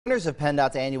Winners of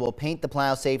PennDOT's annual Paint the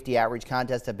Plow Safety Outreach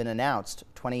Contest have been announced.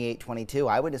 2822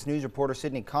 Eyewitness News reporter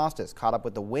Sydney Costas caught up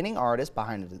with the winning artist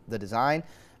behind the design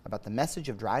about the message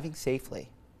of driving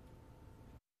safely.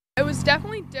 It was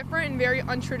definitely different and very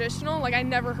untraditional, like I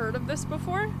never heard of this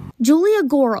before. Julia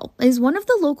Gorel is one of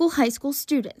the local high school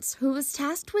students who was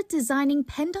tasked with designing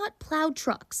PennDOT plow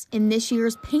trucks in this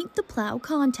year's Paint the Plow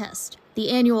Contest. The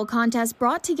annual contest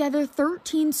brought together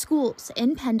 13 schools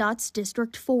in PennDOT's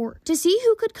District 4 to see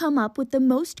who could come up with the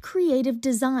most creative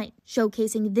design,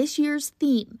 showcasing this year's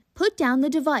theme, Put Down the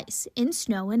Device in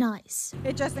Snow and Ice.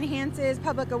 It just enhances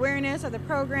public awareness of the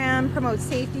program, promotes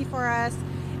safety for us,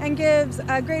 and gives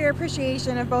a greater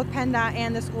appreciation of both PennDOT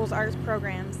and the school's arts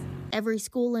programs. Every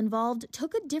school involved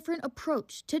took a different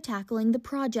approach to tackling the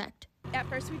project. At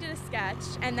first we did a sketch,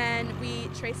 and then we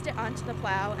traced it onto the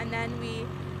plow, and then we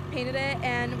painted it,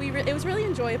 and it was really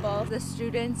enjoyable. The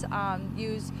students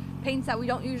use paints that we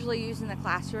don't usually use in the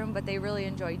classroom, but they really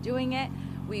enjoy doing it.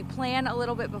 We plan a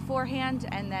little bit beforehand,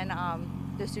 and then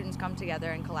the students come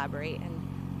together and collaborate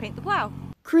and paint the plow.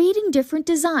 Creating different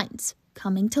designs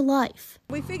coming to life.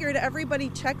 We figured everybody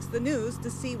checks the news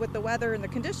to see what the weather and the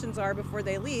conditions are before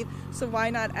they leave, so why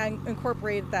not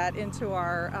incorporate that into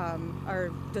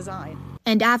our design?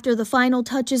 And after the final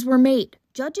touches were made,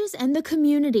 judges and the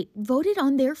community voted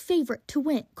on their favorite to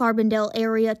win. Carbondale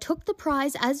area took the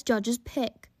prize as judges'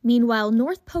 pick. Meanwhile,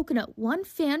 North Pocono won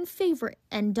fan favorite,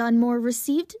 and Dunmore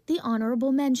received the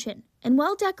honorable mention. And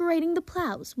while decorating the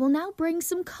plows will now bring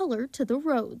some color to the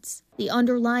roads. The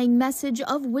underlying message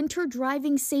of winter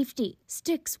driving safety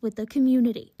sticks with the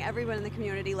community. Everyone in the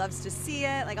community loves to see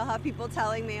it. Like, I'll have people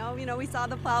telling me, oh, we saw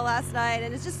the plow last night,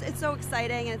 and it's so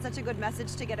exciting, and it's such a good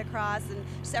message to get across, and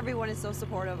just everyone is so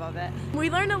supportive of it.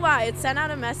 We learned a lot. It sent out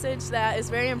a message that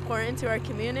is very important to our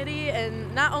community,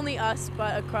 and not only us,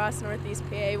 but across Northeast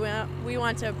PA. We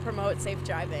want to promote safe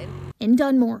driving. In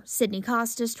Dunmore, Sydney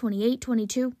Costas,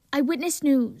 2822 Eyewitness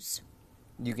News.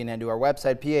 You can head to our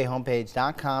website,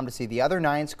 PAHomepage.com, to see the other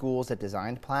 9 schools that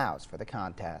designed plows for the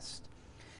contest.